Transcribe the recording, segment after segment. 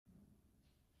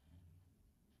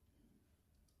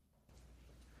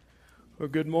Well,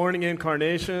 good morning,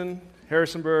 Incarnation,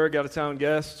 Harrisonburg, out-of-town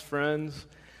guests, friends.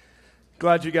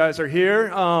 Glad you guys are here.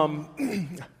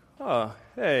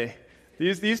 Hey,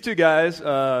 these two guys,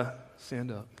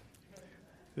 stand up.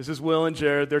 This is Will and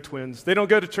Jared. They're twins. They don't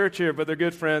go to church here, but they're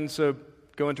good friends, so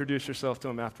go introduce yourself to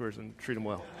them afterwards and treat them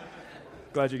well.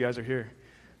 Glad you guys are here.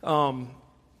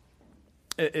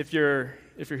 If you're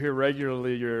here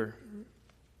regularly, you're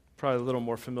probably a little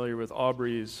more familiar with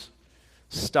Aubrey's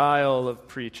style of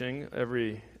preaching.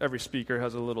 Every speaker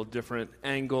has a little different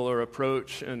angle or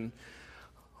approach, and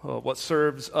what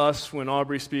serves us when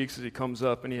Aubrey speaks is he comes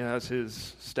up and he has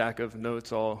his stack of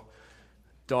notes all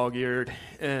dog-eared,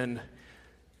 and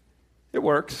it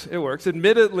works.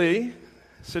 Admittedly,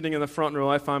 sitting in the front row,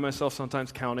 I find myself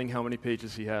sometimes counting how many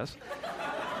pages he has.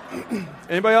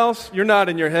 Anybody else? You're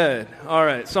nodding your head. All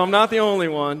right, so I'm not the only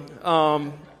one.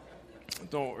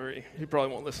 Don't worry, he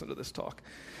probably won't listen to this talk.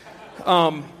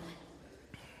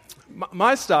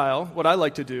 My style, what I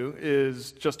like to do,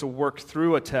 is just to work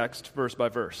through a text verse by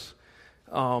verse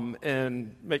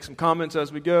and make some comments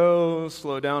as we go,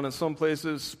 slow down in some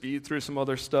places, speed through some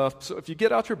other stuff. So if you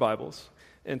get out your Bibles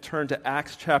and turn to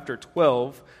Acts chapter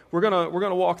 12, we're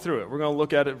gonna walk through it. We're going to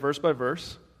look at it verse by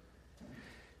verse.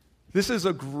 This is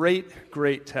a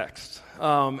great text.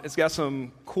 It's got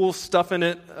some cool stuff in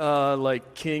it,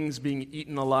 like kings being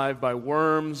eaten alive by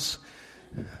worms.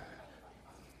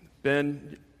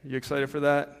 Ben, you excited for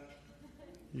that?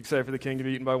 You excited for the king to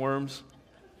be eaten by worms?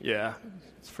 Yeah,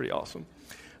 it's pretty awesome.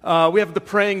 We have the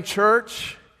praying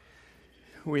church.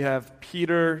 We have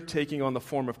Peter taking on the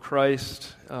form of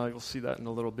Christ. You'll see that in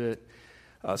a little bit.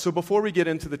 So before we get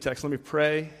into the text, let me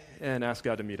pray and ask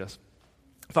God to meet us.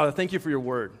 Father, thank you for your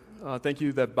word. Thank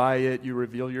you that by it you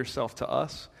reveal yourself to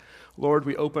us. Lord,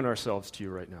 we open ourselves to you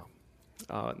right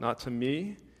now. Not to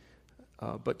me,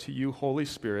 but to you, Holy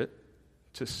Spirit,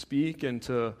 to speak and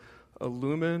to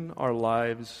illumine our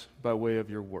lives by way of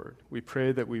your word. We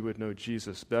pray that we would know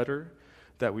Jesus better,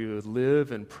 that we would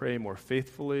live and pray more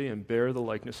faithfully and bear the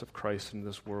likeness of Christ in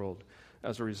this world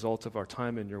as a result of our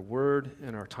time in your word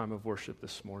and our time of worship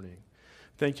this morning.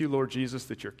 Thank you, Lord Jesus,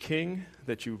 that you're king,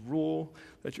 that you rule,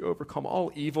 that you overcome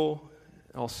all evil,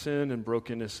 all sin and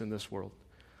brokenness in this world.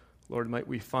 Lord, might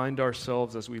we find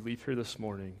ourselves as we leave here this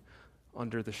morning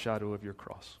under the shadow of your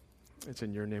cross. It's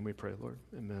in your name we pray, Lord.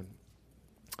 Amen.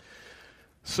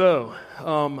 So,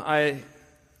 I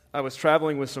was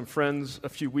traveling with some friends a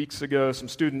few weeks ago, some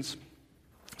students.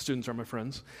 Students are my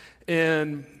friends.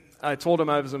 And I told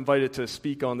them I was invited to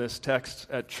speak on this text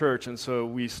at church, and so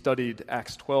we studied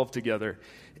Acts 12 together.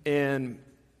 And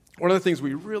one of the things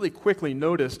we really quickly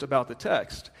noticed about the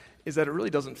text is that it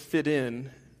really doesn't fit in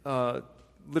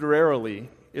literarily.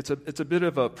 It's a bit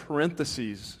of a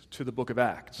parenthesis to the book of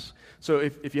Acts. So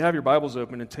if you have your Bibles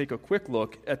open and take a quick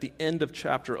look at the end of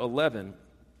chapter 11,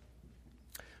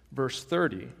 verse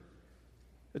 30,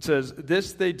 it says,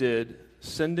 "This they did,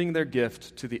 sending their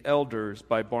gift to the elders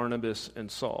by Barnabas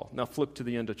and Saul." Now flip to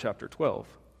the end of chapter 12.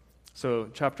 So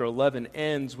chapter 11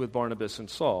 ends with Barnabas and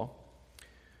Saul.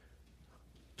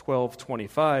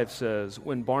 12:25 says,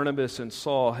 "When Barnabas and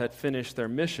Saul had finished their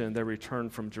mission, they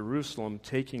returned from Jerusalem,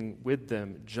 taking with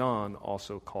them John,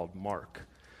 also called Mark."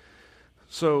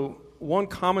 So one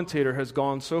commentator has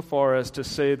gone so far as to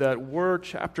say that were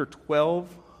chapter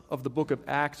 12 of the book of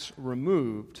Acts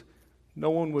removed, no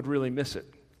one would really miss it.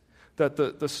 That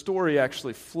the story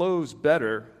actually flows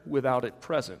better without it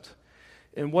present.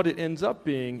 And what it ends up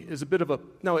being is a bit of a,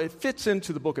 now it fits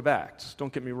into the book of Acts,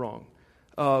 don't get me wrong,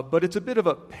 but it's a bit of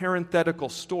a parenthetical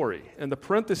story. And the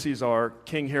parentheses are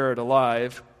King Herod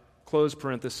alive, close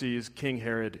parentheses, King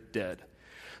Herod dead.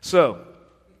 So,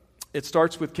 it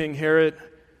starts with King Herod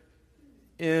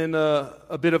in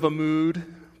a bit of a mood,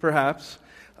 perhaps.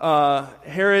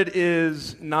 Herod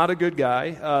is not a good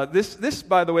guy. This,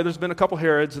 by the way, there's been a couple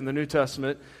Herods in the New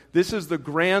Testament. This is the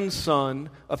grandson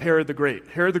of Herod the Great.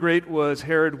 Herod the Great was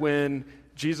Herod when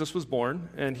Jesus was born,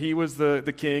 and he was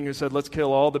the king who said, let's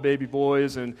kill all the baby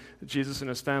boys, and Jesus and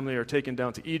his family are taken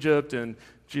down to Egypt, and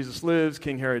Jesus lives,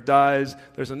 King Herod dies.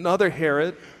 There's another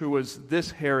Herod who was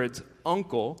this Herod's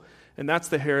uncle, and that's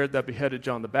the Herod that beheaded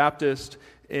John the Baptist,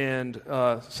 and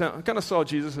kind of saw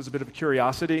Jesus as a bit of a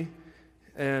curiosity.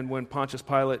 And when Pontius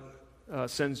Pilate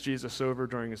sends Jesus over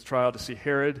during his trial to see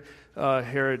Herod,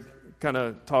 Herod kind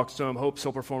of talks to him, hopes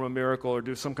he'll perform a miracle or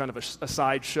do some kind of a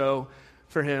sideshow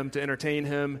for him to entertain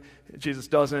him. Jesus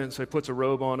doesn't, so he puts a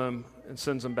robe on him and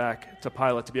sends him back to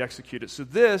Pilate to be executed. So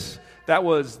that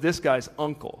was this guy's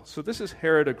uncle. So this is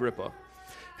Herod Agrippa.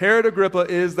 Herod Agrippa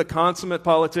is the consummate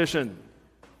politician.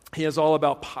 He is all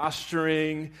about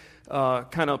posturing,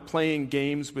 kind of playing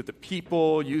games with the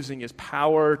people, using his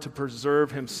power to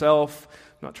preserve himself.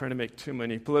 I'm not trying to make too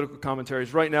many political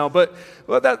commentaries right now, but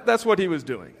that's what he was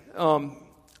doing,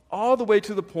 all the way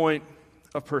to the point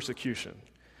of persecution.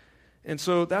 And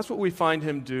so that's what we find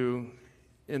him do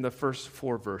in the first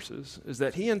 4 verses, is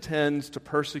that he intends to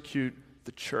persecute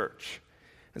the church.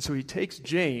 And so he takes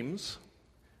James,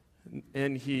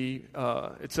 and he,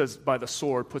 it says by the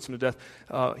sword, puts him to death.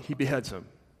 He beheads him.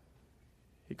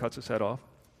 He cuts his head off.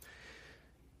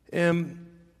 And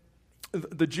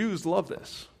the Jews love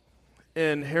this.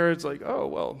 And Herod's like, oh,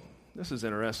 well, this is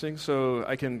interesting. So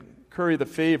I can curry the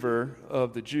favor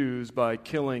of the Jews by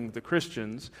killing the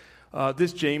Christians.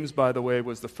 This James, by the way,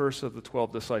 was the first of the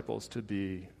 12 disciples to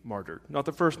be martyred. Not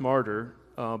the first martyr,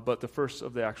 but the first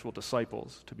of the actual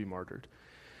disciples to be martyred.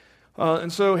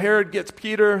 And so Herod gets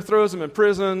Peter, throws him in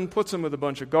prison, puts him with a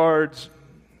bunch of guards.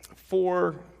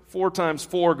 4 times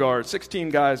 4 guards, 16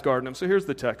 guys guarding him. So here's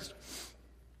the text.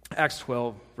 Acts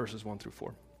 12, verses 1 through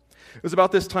 4. It was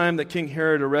about this time that King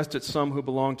Herod arrested some who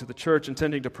belonged to the church,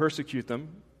 intending to persecute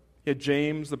them. He had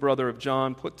James, the brother of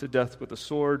John, put to death with a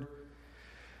sword.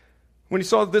 When he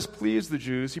saw that this pleased the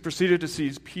Jews, he proceeded to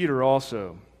seize Peter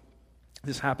also.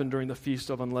 This happened during the Feast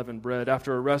of Unleavened Bread.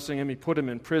 After arresting him, he put him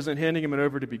in prison, handing him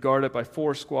over to be guarded by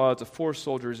 4 squads of 4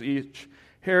 soldiers each.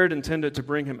 Herod intended to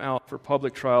bring him out for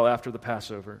public trial after the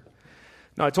Passover.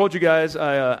 Now, I told you guys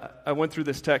I went through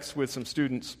this text with some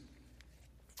students.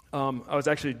 I was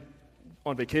actually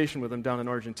on vacation with them down in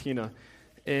Argentina,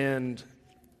 and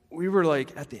we were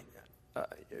like at the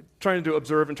trying to do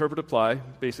observe, interpret, apply,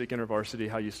 basic InterVarsity,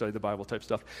 how you study the Bible type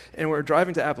stuff. And we're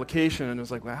driving to application, and it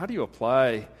was like, well, how do you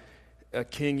apply a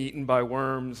king eaten by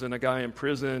worms and a guy in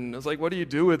prison? I was like, what do you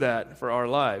do with that for our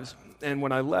lives? And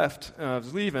when I left, I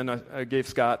was leaving, I gave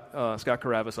Scott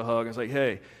Carabas a hug. I was like,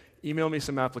 hey, email me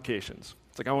some applications.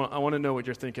 It's like, I want to know what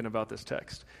you're thinking about this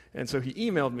text. And so he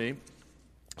emailed me.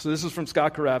 So this is from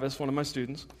Scott Carabas, one of my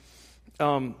students.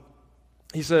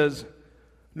 He says,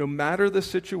 no matter the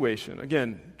situation,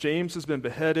 again, James has been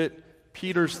beheaded,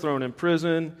 Peter's thrown in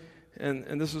prison,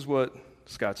 and this is what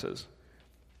Scott says.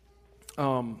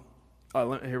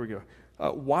 Here we go.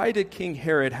 Why did King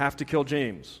Herod have to kill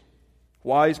James?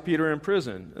 Why is Peter in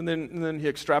prison? And then he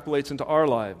extrapolates into our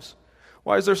lives.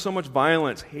 Why is there so much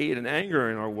violence, hate, and anger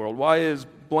in our world? Why is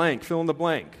blank, fill in the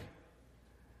blank?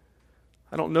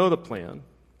 I don't know the plan,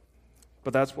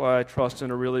 but that's why I trust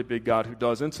in a really big God who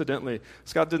does. Incidentally,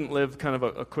 Scott didn't live kind of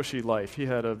a cushy life. He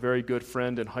had a very good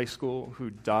friend in high school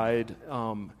who died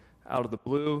out of the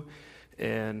blue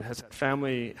and has had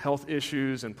family health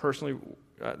issues and personally,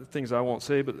 things I won't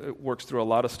say, but it works through a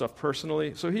lot of stuff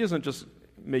personally. So he isn't just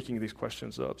making these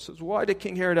questions up. So why did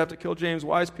King Herod have to kill James?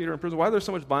 Why is Peter in prison? Why is there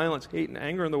so much violence, hate, and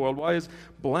anger in the world? Why is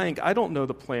blank? I don't know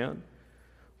the plan,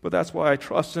 but that's why I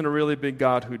trust in a really big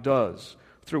God who does.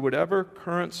 Through whatever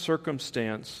current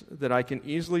circumstance that I can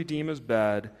easily deem as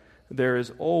bad, there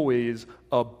is always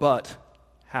a but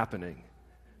happening.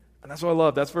 And that's what I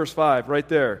love. That's verse 5 right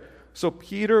there. So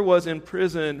Peter was in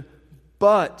prison,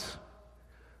 but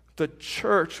the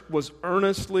church was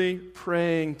earnestly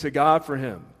praying to God for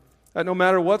him. That no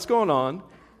matter what's going on,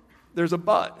 there's a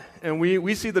but. And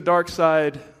we see the dark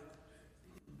side,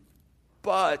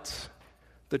 but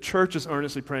the church is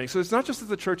earnestly praying. So it's not just that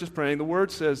the church is praying. The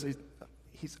word says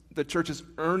the church is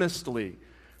earnestly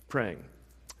praying.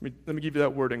 Let me give you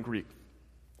that word in Greek.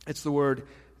 It's the word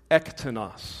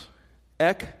ektenos.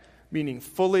 Ek meaning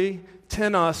fully,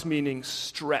 tenos meaning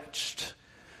stretched.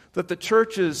 That the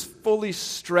church is fully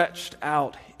stretched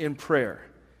out in prayer.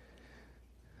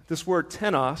 This word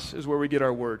tenos is where we get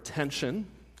our word tension.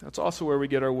 That's also where we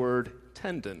get our word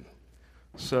tendon.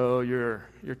 So your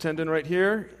tendon right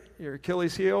here, your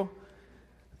Achilles heel,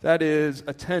 that is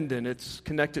a tendon. It's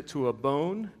connected to a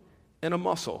bone and a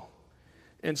muscle.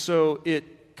 And so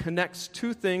it connects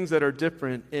 2 things that are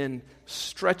different and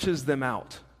stretches them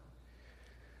out.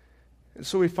 And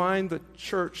so we find the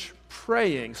church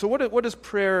praying. So what does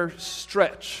prayer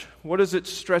stretch? What does it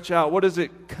stretch out? What does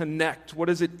it connect? What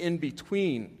is it in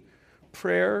between?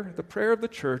 The prayer of the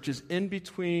church is in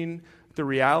between the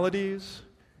realities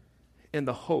and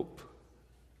the hope.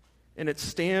 And it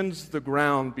stands the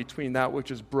ground between that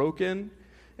which is broken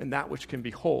and that which can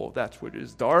be whole. That which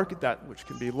is dark, that which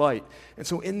can be light. And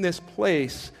so in this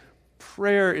place,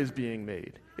 prayer is being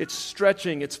made. It's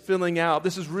stretching, it's filling out.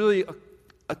 This is really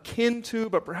akin to,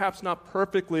 but perhaps not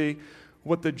perfectly,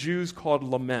 what the Jews called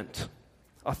lament.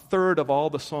 1/3 of all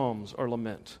the Psalms are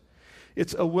lament.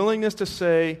 It's a willingness to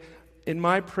say, in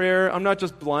my prayer, I'm not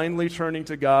just blindly turning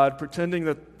to God, pretending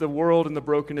that the world and the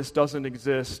brokenness doesn't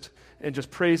exist, and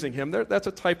just praising Him. That's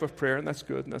a type of prayer, and that's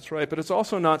good, and that's right. But it's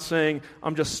also not saying,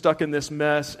 I'm just stuck in this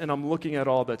mess, and I'm looking at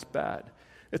all that's bad.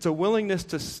 It's a willingness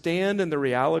to stand in the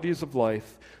realities of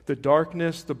life, the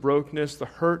darkness, the brokenness, the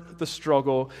hurt, the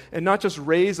struggle, and not just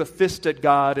raise a fist at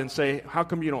God and say, how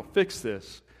come you don't fix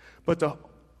this? But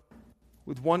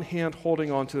with one hand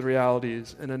holding on to the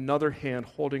realities and another hand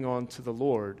holding on to the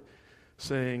Lord,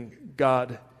 saying,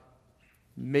 God,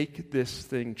 make this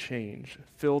thing change.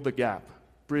 Fill the gap.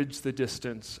 Bridge the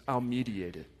distance. I'll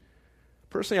mediate it.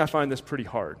 Personally, I find this pretty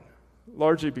hard,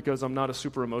 largely because I'm not a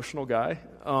super emotional guy.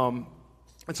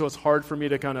 And so it's hard for me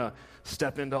to kind of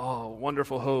step into,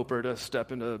 wonderful hope, or to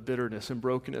step into bitterness and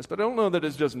brokenness. But I don't know that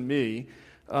it's just me.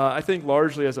 I think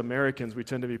largely as Americans, we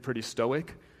tend to be pretty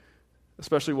stoic,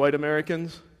 especially white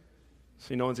Americans.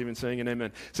 See, no one's even saying an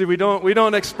amen. See, we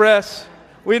don't express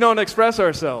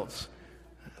ourselves.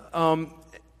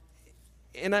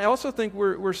 And I also think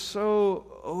we're so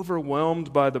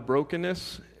overwhelmed by the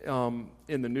brokenness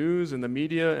in the news, in the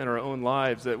media, in our own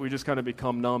lives, that we just kind of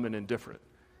become numb and indifferent.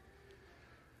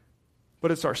 But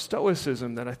it's our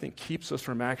stoicism that I think keeps us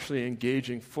from actually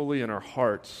engaging fully in our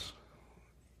hearts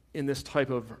in this type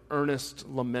of earnest,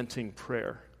 lamenting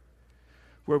prayer,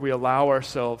 where we allow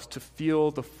ourselves to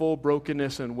feel the full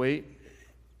brokenness and weight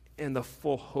and the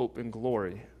full hope and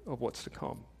glory of what's to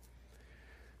come.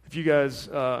 If you guys,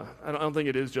 I don't think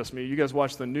it is just me, you guys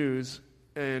watch the news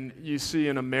and you see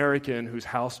an American whose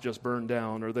house just burned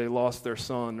down, or they lost their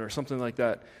son, or something like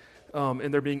that,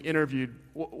 and they're being interviewed,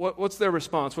 what's their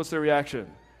response? What's their reaction?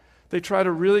 They try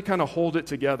to really kind of hold it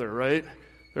together, right?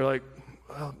 They're like,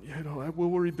 well, we'll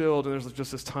rebuild, and there's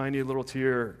just this tiny little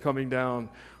tear coming down,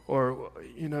 or,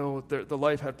 the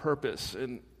life had purpose,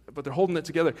 but they're holding it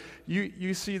together.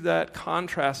 You see that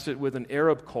contrasted with an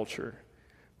Arab culture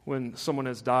when someone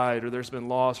has died, or there's been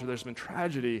loss, or there's been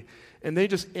tragedy, and they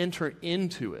just enter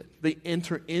into it. They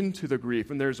enter into the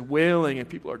grief, and there's wailing, and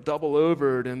people are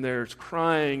double-overed, and there's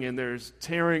crying, and there's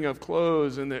tearing of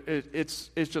clothes, and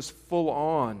it's just full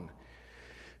on.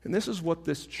 And this is what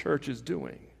this church is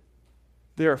doing.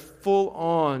 They are full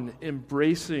on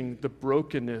embracing the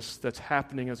brokenness that's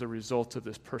happening as a result of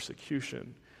this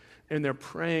persecution, and they're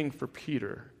praying for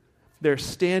Peter. They're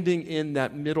standing in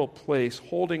that middle place,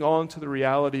 holding on to the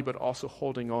reality, but also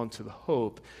holding on to the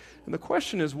hope. And the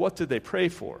question is, what did they pray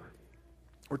for?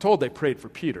 We're told they prayed for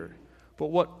Peter, but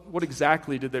what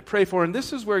exactly did they pray for? And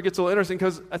this is where it gets a little interesting,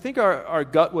 because I think our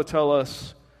gut would tell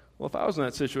us, well, if I was in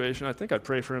that situation, I think I'd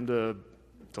pray for him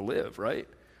to live, right?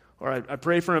 Or I'd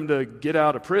pray for him to get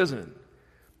out of prison.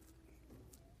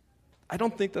 I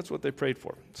don't think that's what they prayed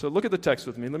for. So look at the text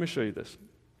with me. Let me show you this.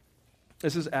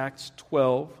 This is Acts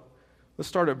 12. Let's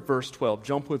start at verse 12.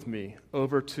 Jump with me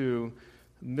over to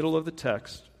the middle of the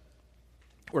text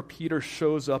where Peter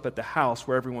shows up at the house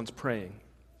where everyone's praying.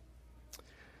 It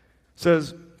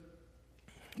says,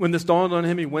 when this dawned on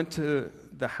him, he went to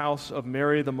the house of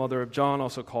Mary, the mother of John,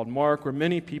 also called Mark, where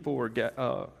many people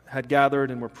had gathered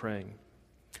and were praying.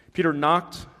 Peter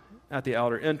knocked at the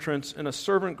outer entrance, and a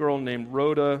servant girl named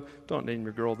Rhoda, don't name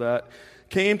your girl that,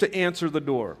 came to answer the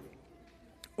door.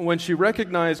 When she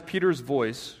recognized Peter's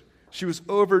voice, she was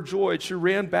overjoyed. She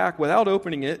ran back without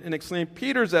opening it and exclaimed,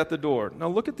 "Peter's at the door." Now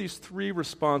look at these three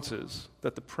responses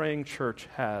that the praying church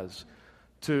has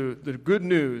to the good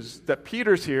news that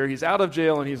Peter's here, he's out of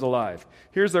jail, and he's alive.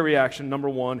 Here's their reaction. Number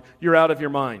one, you're out of your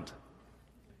mind.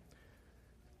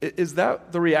 Is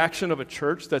that the reaction of a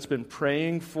church that's been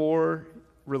praying for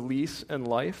release and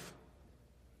life?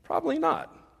 Probably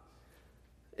not.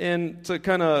 And to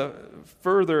kind of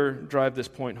further drive this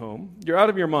point home, you're out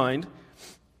of your mind.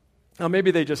 Now,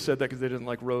 maybe they just said that because they didn't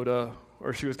like Rhoda,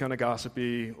 or she was kind of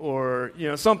gossipy, or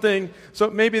something. So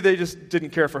maybe they just didn't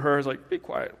care for her. It's like, be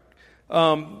quiet.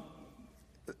 But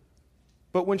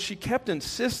when she kept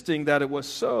insisting that it was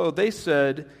so, they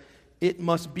said, it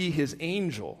must be his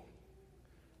angel.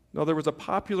 Now, there was a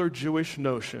popular Jewish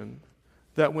notion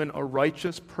that when a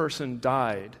righteous person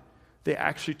died, they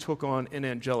actually took on an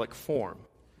angelic form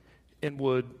and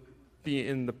would be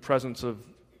in the presence of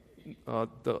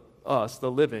the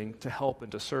living, to help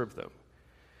and to serve them.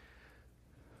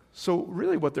 So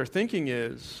really what they're thinking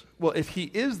is, well, if he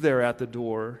is there at the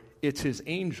door, it's his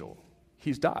angel.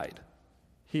 He's died.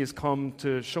 He has come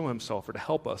to show himself or to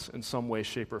help us in some way,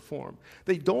 shape, or form.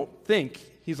 They don't think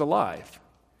he's alive.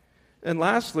 And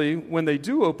lastly, when they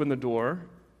do open the door,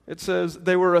 it says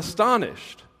they were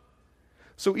astonished.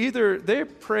 So either they're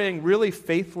praying really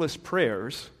faithless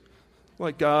prayers,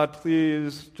 like, God,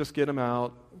 please just get him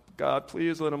out. God,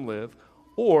 please let him live.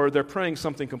 Or they're praying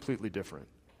something completely different.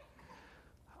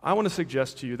 I want to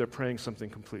suggest to you they're praying something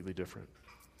completely different.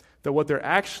 That what they're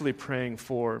actually praying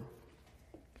for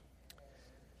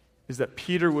is that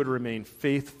Peter would remain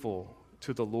faithful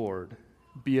to the Lord,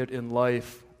 be it in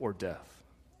life or death.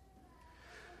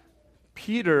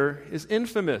 Peter is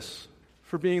infamous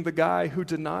for being the guy who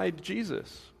denied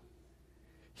Jesus.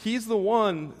 He's the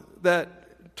one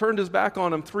that turned his back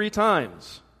on him 3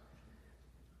 times.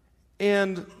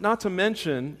 And not to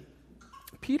mention,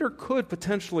 Peter could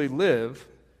potentially live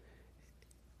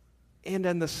and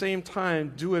at the same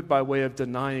time do it by way of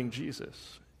denying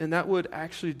Jesus. And that would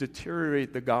actually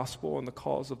deteriorate the gospel and the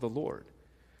cause of the Lord.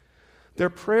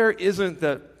 Their prayer isn't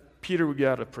that Peter would get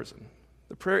out of prison.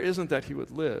 The prayer isn't that he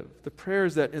would live. The prayer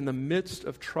is that in the midst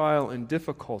of trial and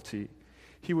difficulty,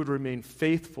 he would remain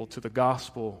faithful to the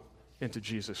gospel and to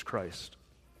Jesus Christ.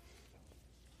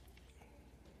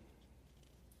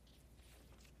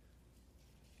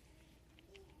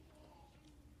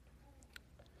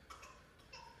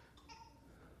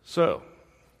 So,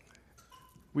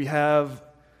 we have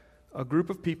a group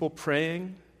of people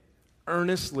praying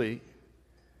earnestly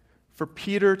for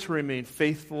Peter to remain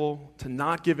faithful, to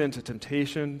not give in to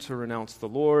temptation, to renounce the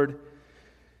Lord.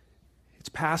 It's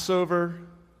Passover.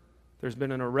 There's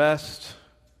been an arrest.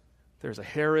 There's a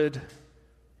Herod.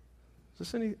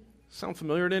 Does this sound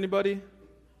familiar to anybody?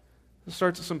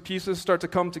 Some pieces start to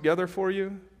come together for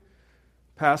you.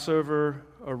 Passover,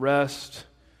 arrest,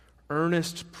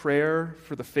 earnest prayer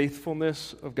for the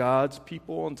faithfulness of God's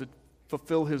people and to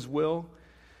fulfill his will.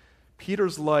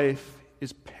 Peter's life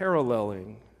is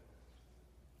paralleling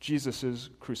Jesus'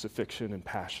 crucifixion and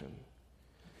passion.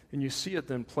 And you see it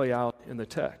then play out in the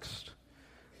text.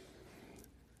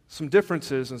 Some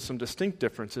differences and some distinct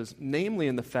differences, namely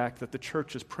in the fact that the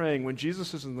church is praying. When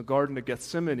Jesus is in the Garden of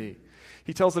Gethsemane,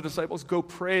 he tells the disciples, go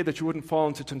pray that you wouldn't fall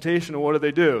into temptation. And what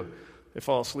do? They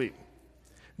fall asleep.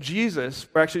 Jesus,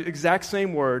 or actually exact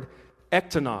same word,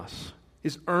 ektanos,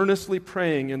 is earnestly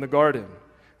praying in the garden,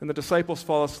 and the disciples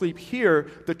fall asleep. Here,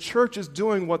 the church is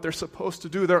doing what they're supposed to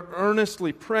do. They're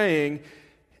earnestly praying,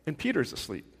 and Peter's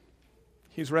asleep.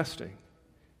 He's resting.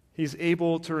 He's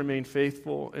able to remain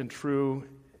faithful and true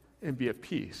and be at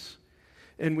peace.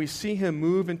 And we see him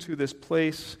move into this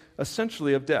place,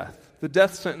 essentially, of death. The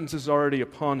death sentence is already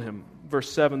upon him. Verse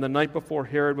 7, the night before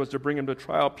Herod was to bring him to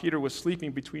trial, Peter was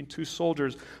sleeping between 2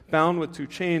 soldiers, bound with 2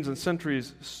 chains, and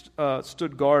sentries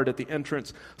stood guard at the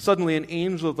entrance. Suddenly an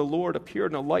angel of the Lord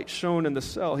appeared, and a light shone in the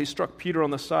cell. He struck Peter on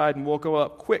the side and woke him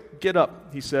up. Quick, get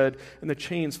up, he said, and the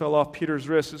chains fell off Peter's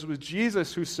wrists. It was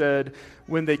Jesus who said,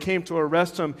 when they came to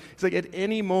arrest him, he's like, at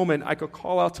any moment I could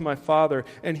call out to my Father,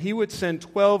 and he would send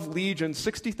 12 legions,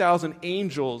 60,000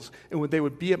 angels, and they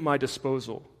would be at my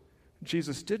disposal.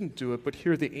 Jesus didn't do it, but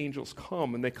here the angels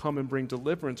come, and they come and bring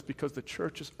deliverance because the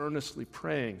church is earnestly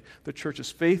praying. The church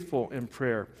is faithful in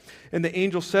prayer. And the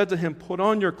angel said to him, put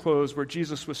on your clothes. Where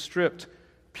Jesus was stripped,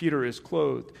 Peter is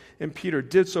clothed. And Peter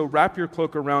did so. Wrap your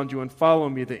cloak around you and follow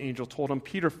me, the angel told him.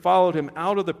 Peter followed him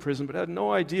out of the prison, but had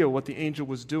no idea what the angel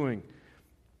was doing,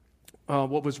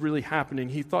 what was really happening.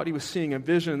 He thought he was seeing a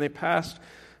vision, and they passed,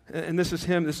 and this is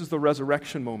him. This is the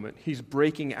resurrection moment. He's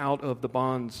breaking out of the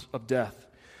bonds of death.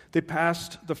 They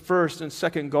passed the first and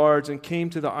second guards and came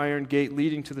to the iron gate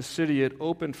leading to the city. It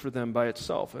opened for them by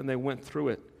itself, and they went through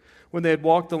it. When they had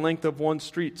walked the length of one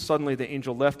street, suddenly the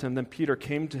angel left him. Then Peter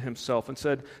came to himself and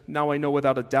said, now I know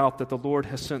without a doubt that the Lord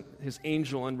has sent his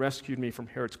angel and rescued me from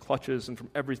Herod's clutches and from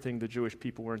everything the Jewish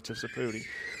people were anticipating.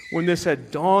 When this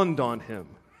had dawned on him,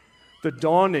 the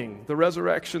dawning, the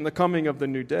resurrection, the coming of the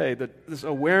new day, this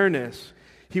awareness,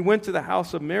 he went to the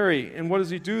house of Mary, and what does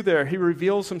he do there? He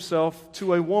reveals himself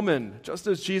to a woman, just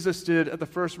as Jesus did at the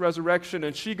first resurrection,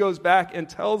 and she goes back and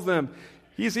tells them,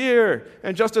 he's here.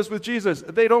 And just as with Jesus,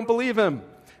 they don't believe him.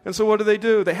 And so what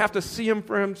do? They have to see him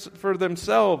for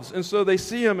themselves, and so they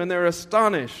see him, and they're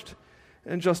astonished.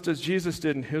 And just as Jesus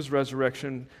did in his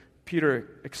resurrection, Peter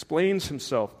explains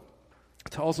himself,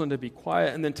 tells them to be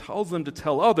quiet, and then tells them to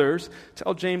tell others,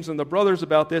 tell James and the brothers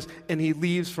about this, and he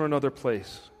leaves for another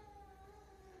place.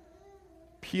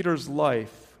 Peter's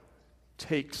life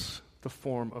takes the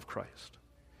form of Christ.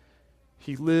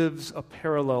 He lives a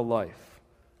parallel life,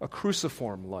 a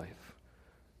cruciform life.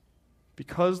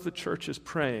 Because the church is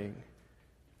praying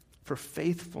for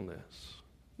faithfulness,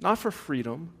 not for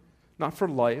freedom, not for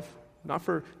life, not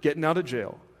for getting out of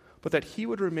jail, but that he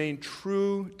would remain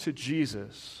true to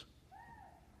Jesus,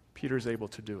 Peter's able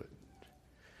to do it.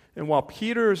 And while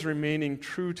Peter is remaining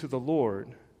true to the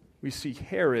Lord, we see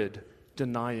Herod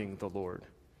denying the Lord.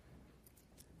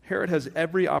 Herod has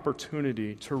every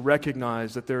opportunity to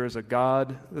recognize that there is a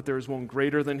God, that there is one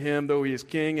greater than him, though he is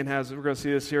king, and we're going to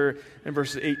see this here in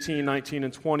verses 18, 19,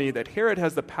 and 20, that Herod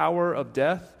has the power of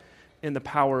death and the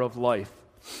power of life.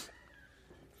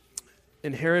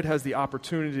 And Herod has the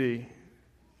opportunity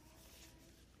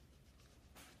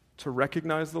to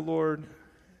recognize the Lord,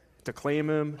 to claim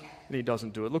him, and he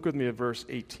doesn't do it. Look with me at verse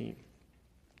 18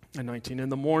 and 19. In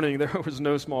the morning there was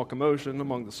no small commotion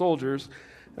among the soldiers,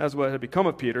 as what had become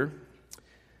of Peter.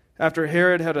 After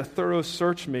Herod had a thorough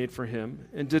search made for him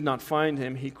and did not find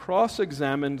him, he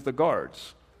cross-examined the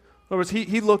guards. In other words,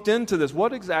 he looked into this.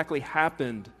 What exactly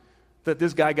happened that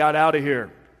this guy got out of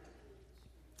here?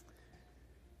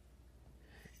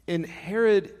 And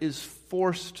Herod is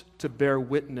forced to bear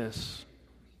witness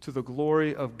to the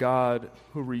glory of God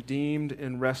who redeemed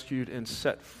and rescued and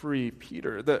set free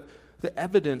Peter. The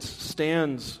evidence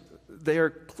stands there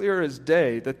clear as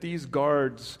day that these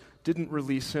guards didn't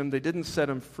release him, they didn't set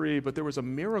him free, but there was a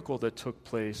miracle that took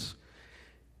place.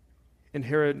 And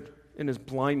Herod, in his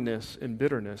blindness and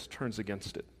bitterness, turns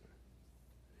against it.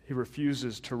 He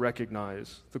refuses to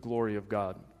recognize the glory of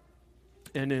God.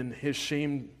 And in his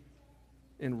shame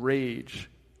and rage,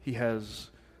 he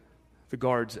has the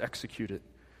guards executed.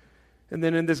 And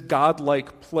then in this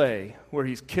godlike play, where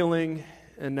he's killing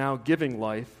and now giving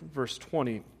life, verse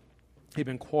 20, he'd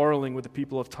been quarreling with the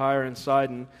people of Tyre and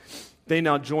Sidon. They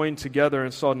now joined together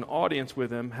and sought an audience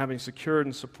with him, having secured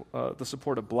the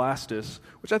support of Blastus,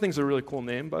 which I think is a really cool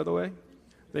name, by the way. I think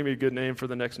it'd be a good name for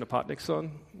the next Nepotnik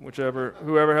son,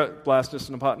 whoever had Blastus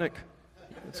and Nepotnik.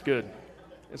 It's good.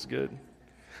 It's good.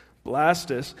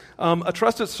 Blastus, a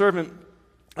trusted servant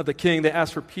of the king, they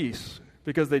asked for peace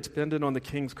because they depended on the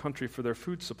king's country for their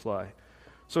food supply.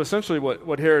 So essentially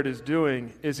what Herod is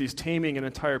doing is he's taming an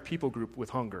entire people group with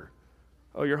hunger.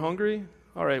 Oh, you're hungry?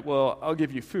 All right, well, I'll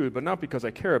give you food, but not because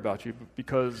I care about you, but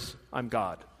because I'm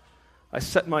God. I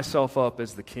set myself up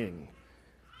as the king,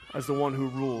 as the one who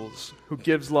rules, who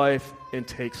gives life and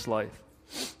takes life.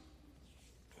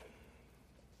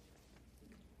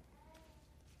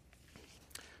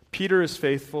 Peter is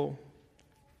faithful,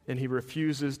 and he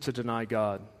refuses to deny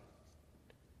God.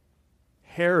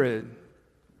 Herod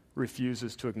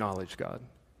refuses to acknowledge God.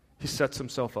 He sets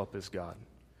himself up as God.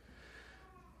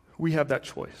 We have that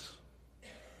choice.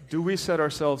 Do we set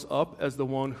ourselves up as the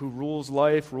one who rules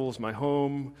life, rules my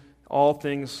home, all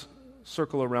things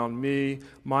circle around me,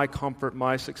 my comfort,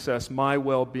 my success, my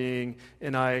well-being,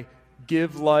 and I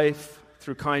give life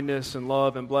through kindness and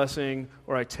love and blessing,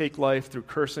 or I take life through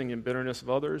cursing and bitterness of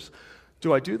others?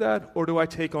 Do I do that, or do I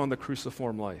take on the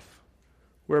cruciform life,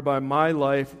 whereby my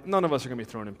life, none of us are going to be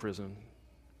thrown in prison.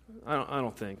 I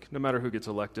don't think, no matter who gets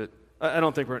elected. I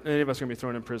don't think any of us are going to be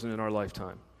thrown in prison in our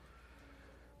lifetime.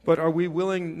 But are we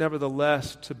willing,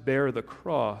 nevertheless, to bear the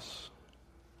cross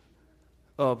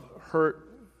of hurt,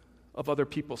 of other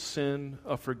people's sin,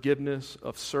 of forgiveness,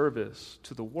 of service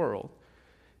to the world,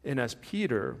 and as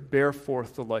Peter, bear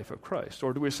forth the life of Christ?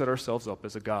 Or do we set ourselves up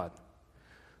as a God?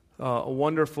 A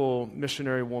wonderful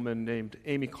missionary woman named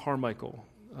Amy Carmichael,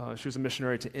 she was a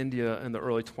missionary to India in the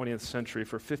early 20th century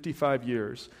for 55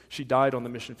 years. She died on the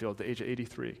mission field at the age of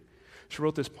 83. She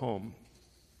wrote this poem.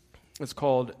 It's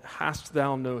called Hast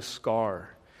Thou No Scar?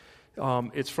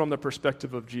 It's from the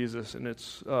perspective of Jesus, and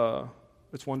it's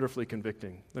wonderfully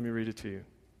convicting. Let me read it to you.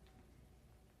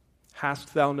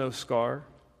 Hast thou no scar?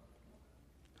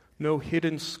 No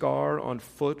hidden scar on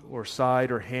foot or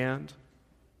side or hand?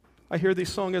 I hear thee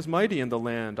sung as mighty in the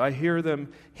land. I hear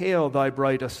them hail thy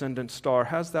bright ascendant star.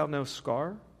 Hast thou no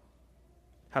scar?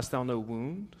 Hast thou no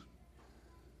wound?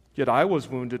 Yet I was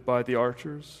wounded by the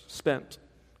archers, spent,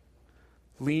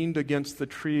 leaned against the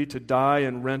tree to die,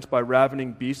 and rent by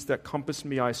ravening beasts that compassed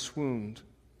me, I swooned.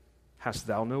 Hast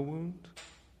thou no wound?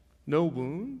 No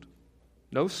wound?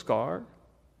 No scar?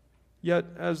 Yet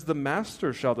as the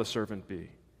master shall the servant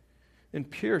be,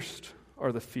 and pierced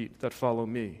are the feet that follow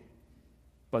me,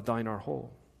 but thine are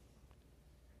whole.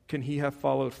 Can he have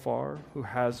followed far who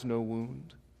has no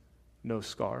wound, no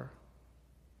scar?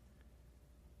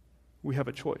 We have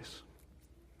a choice: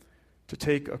 to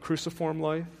take a cruciform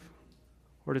life,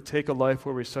 or to take a life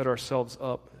where we set ourselves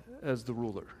up as the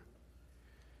ruler.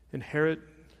 And Herod,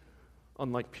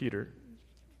 unlike Peter,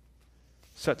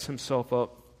 sets himself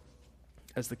up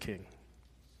as the king,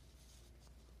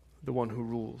 the one who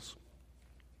rules.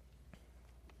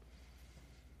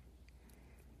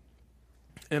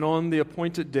 And on the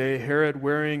appointed day, Herod,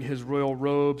 wearing his royal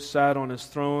robe, sat on his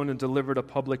throne and delivered a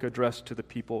public address to the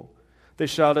people. They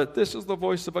shouted, "This is the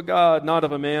voice of a God, not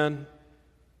of a man."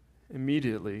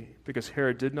 Immediately, because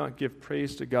Herod did not give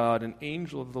praise to God, an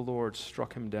angel of the Lord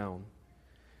struck him down,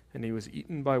 and he was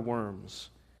eaten by worms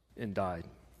and died.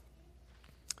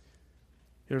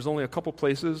 There's only a couple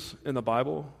places in the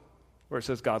Bible where it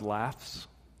says God laughs,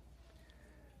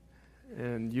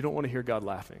 and you don't want to hear God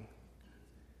laughing.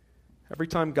 Every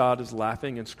time God is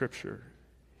laughing in Scripture,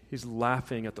 he's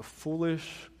laughing at the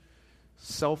foolish,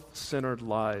 self-centered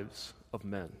lives of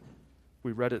men.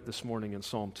 We read it this morning in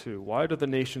Psalm 2. Why do the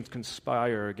nations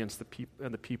conspire against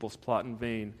the peoples plot in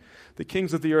vain? The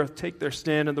kings of the earth take their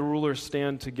stand, and the rulers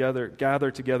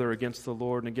gather together against the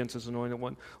Lord and against his anointed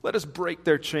one. Let us break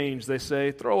their chains, they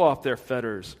say. Throw off their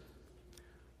fetters.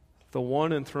 The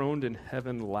one enthroned in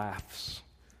heaven laughs.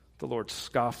 The Lord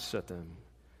scoffs at them.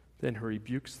 Then he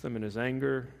rebukes them in his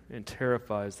anger and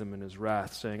terrifies them in his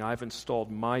wrath, saying, I've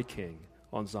installed my king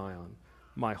on Zion,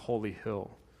 my holy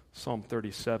hill. Psalm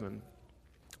 37.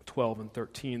 12 and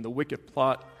 13. The wicked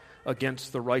plot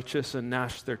against the righteous and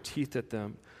gnash their teeth at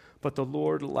them, but the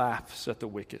Lord laughs at the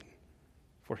wicked,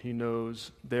 for he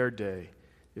knows their day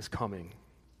is coming.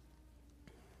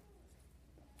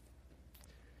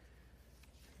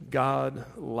 God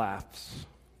laughs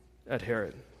at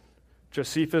Herod.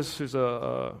 Josephus, who's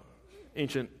an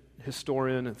ancient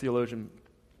historian and theologian,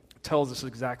 tells this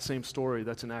exact same story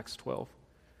that's in Acts 12.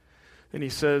 And he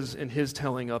says in his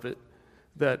telling of it,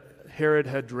 that Herod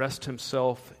had dressed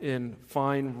himself in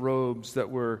fine robes that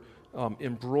were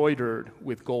embroidered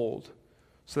with gold,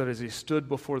 so that as he stood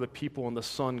before the people and the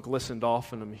sun glistened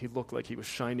off on him, he looked like he was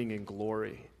shining in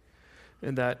glory.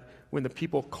 And that when the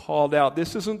people called out,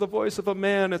 this isn't the voice of a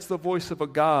man, it's the voice of a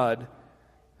God,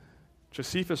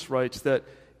 Josephus writes that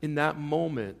in that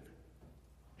moment,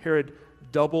 Herod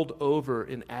doubled over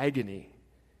in agony,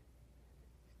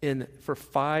 and for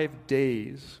 5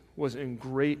 days was in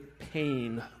great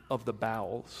pain of the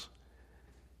bowels.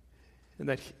 And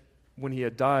that when he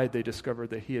had died, they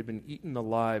discovered that he had been eaten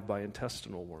alive by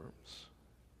intestinal worms.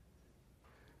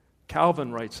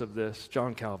 Calvin writes of this,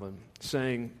 John Calvin,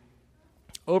 saying,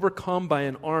 overcome by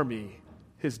an army,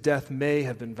 his death may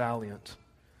have been valiant,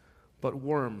 but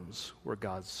worms were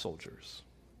God's soldiers.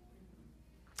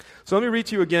 So let me read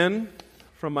to you again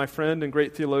from my friend and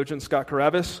great theologian Scott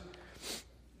Carabas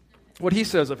what he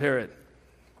says of Herod.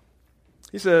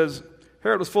 He says,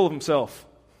 Herod was full of himself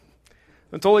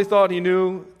until he thought he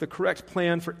knew the correct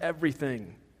plan for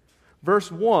everything. Verse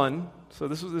 1, so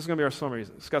this is going to be our summary.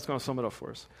 Scott's going to sum it up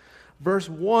for us. Verse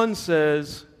 1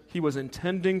 says he was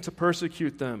intending to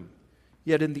persecute them.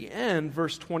 Yet in the end,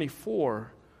 verse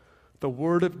 24, the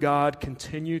word of God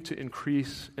continued to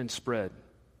increase and spread.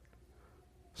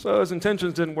 So his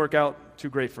intentions didn't work out too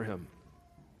great for him.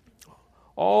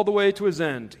 All the way to his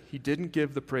end, he didn't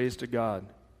give the praise to God.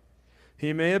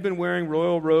 He may have been wearing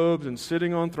royal robes and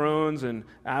sitting on thrones and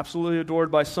absolutely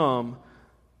adored by some,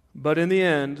 but in the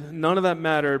end, none of that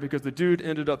mattered because the dude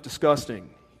ended up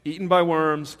disgusting. Eaten by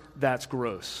worms, that's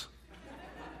gross.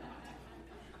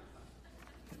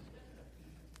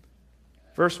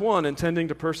 Verse 1, intending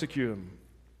to persecute him.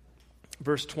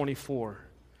 Verse 24,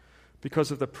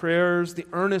 because of the prayers, the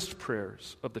earnest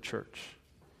prayers of the church,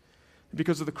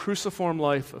 because of the cruciform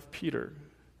life of Peter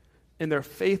and their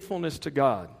faithfulness to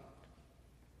God,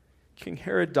 King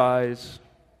Herod dies,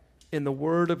 and the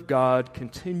word of God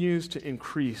continues to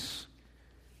increase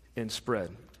and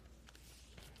spread.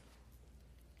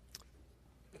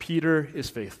 Peter is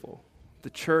faithful. The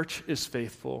church is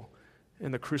faithful,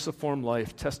 and the cruciform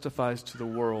life testifies to the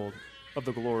world of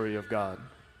the glory of God.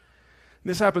 And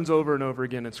this happens over and over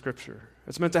again in Scripture.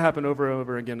 It's meant to happen over and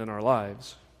over again in our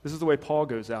lives. This is the way Paul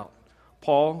goes out.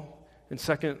 Paul, in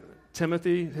 2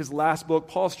 Timothy, his last book,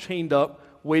 Paul's chained up,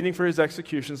 waiting for his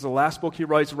execution. It's the last book he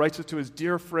writes it to his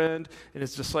dear friend and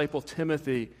his disciple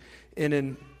Timothy. And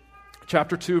in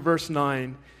chapter 2, verse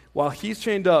 9, while he's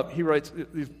chained up, he writes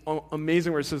these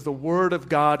amazing words. It says, the word of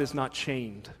God is not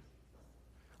chained.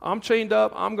 I'm chained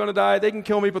up, I'm going to die, they can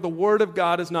kill me, but the word of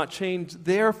God is not chained.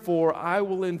 Therefore, I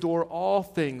will endure all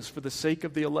things for the sake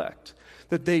of the elect,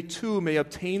 that they too may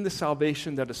obtain the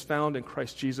salvation that is found in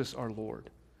Christ Jesus our Lord.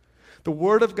 The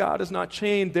word of God is not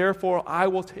chained, therefore I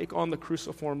will take on the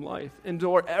cruciform life,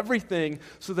 endure everything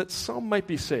so that some might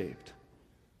be saved.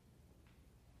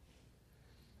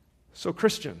 So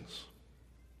Christians,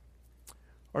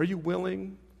 are you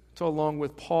willing to, along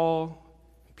with Paul,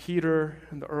 Peter,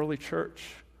 and the early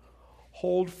church,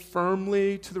 hold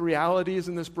firmly to the realities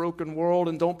in this broken world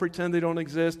and don't pretend they don't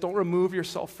exist? Don't remove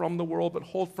yourself from the world, but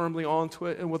hold firmly onto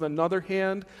it. And with another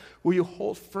hand, will you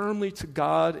hold firmly to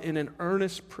God in an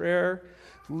earnest prayer,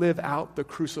 live out the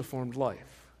cruciformed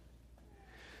life?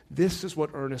 This is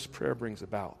what earnest prayer brings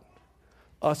about.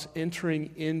 Us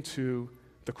entering into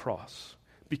the cross,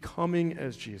 becoming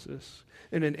as Jesus,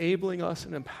 and enabling us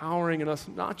and empowering us,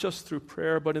 not just through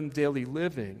prayer, but in daily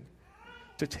living,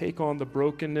 to take on the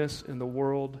brokenness in the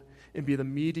world and be the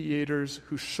mediators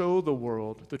who show the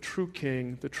world the true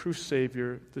King, the true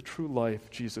Savior, the true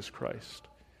life, Jesus Christ.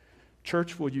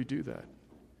 Church, will you do that?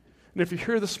 And if you're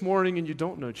here this morning and you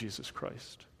don't know Jesus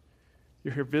Christ,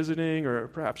 you're here visiting, or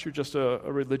perhaps you're just a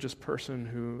religious person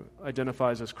who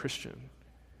identifies as Christian,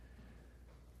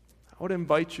 I would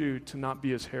invite you to not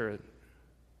be as Herod.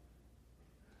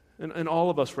 And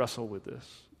all of us wrestle with this.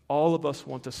 All of us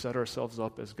want to set ourselves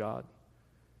up as God,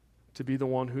 to be the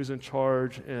one who's in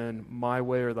charge and my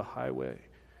way or the highway.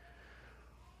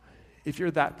 If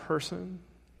you're that person,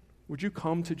 would you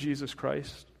come to Jesus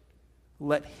Christ?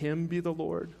 Let him be the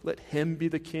Lord. Let him be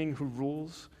the King who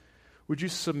rules. Would you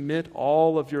submit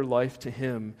all of your life to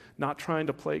him, not trying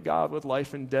to play God with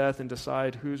life and death and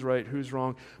decide who's right, who's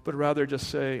wrong, but rather just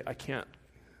say, I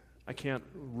can't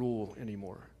rule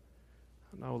anymore.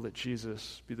 And I will let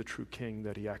Jesus be the true King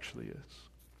that he actually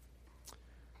is.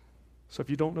 So if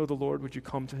you don't know the Lord, would you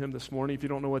come to him this morning? If you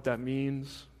don't know what that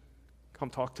means, come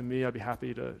talk to me. I'd be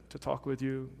happy to talk with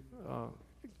you.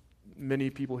 Many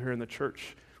people here in the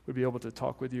church would be able to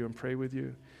talk with you and pray with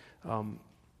you.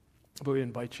 But we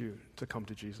invite you to come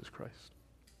to Jesus Christ.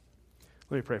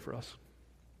 Let me pray for us.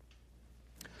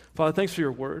 Father, thanks for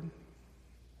your word.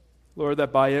 Lord,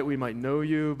 that by it we might know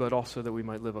you, but also that we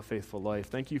might live a faithful life.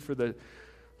 Thank you for the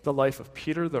life of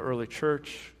Peter, the early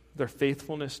church, their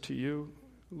faithfulness to you.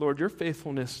 Lord, your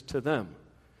faithfulness to them,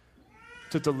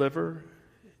 to deliver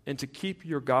and to keep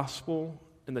your gospel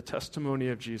and the testimony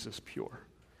of Jesus pure.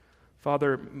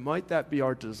 Father, might that be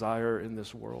our desire in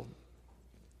this world,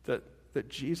 that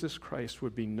Jesus Christ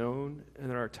would be known and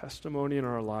that our testimony in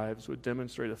our lives would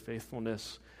demonstrate a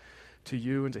faithfulness to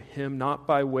you and to him, not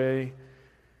by way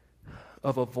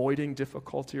of avoiding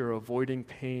difficulty or avoiding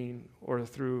pain or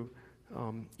through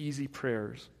easy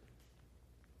prayers,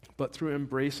 but through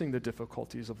embracing the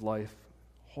difficulties of life,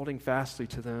 holding fastly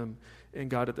to them, and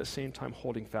God, at the same time,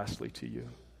 holding fastly to you.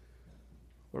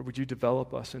 Lord, would you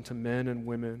develop us into men and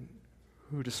women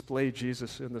who display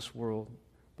Jesus in this world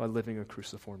by living a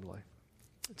cruciform life?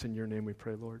 It's in your name we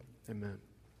pray, Lord. Amen.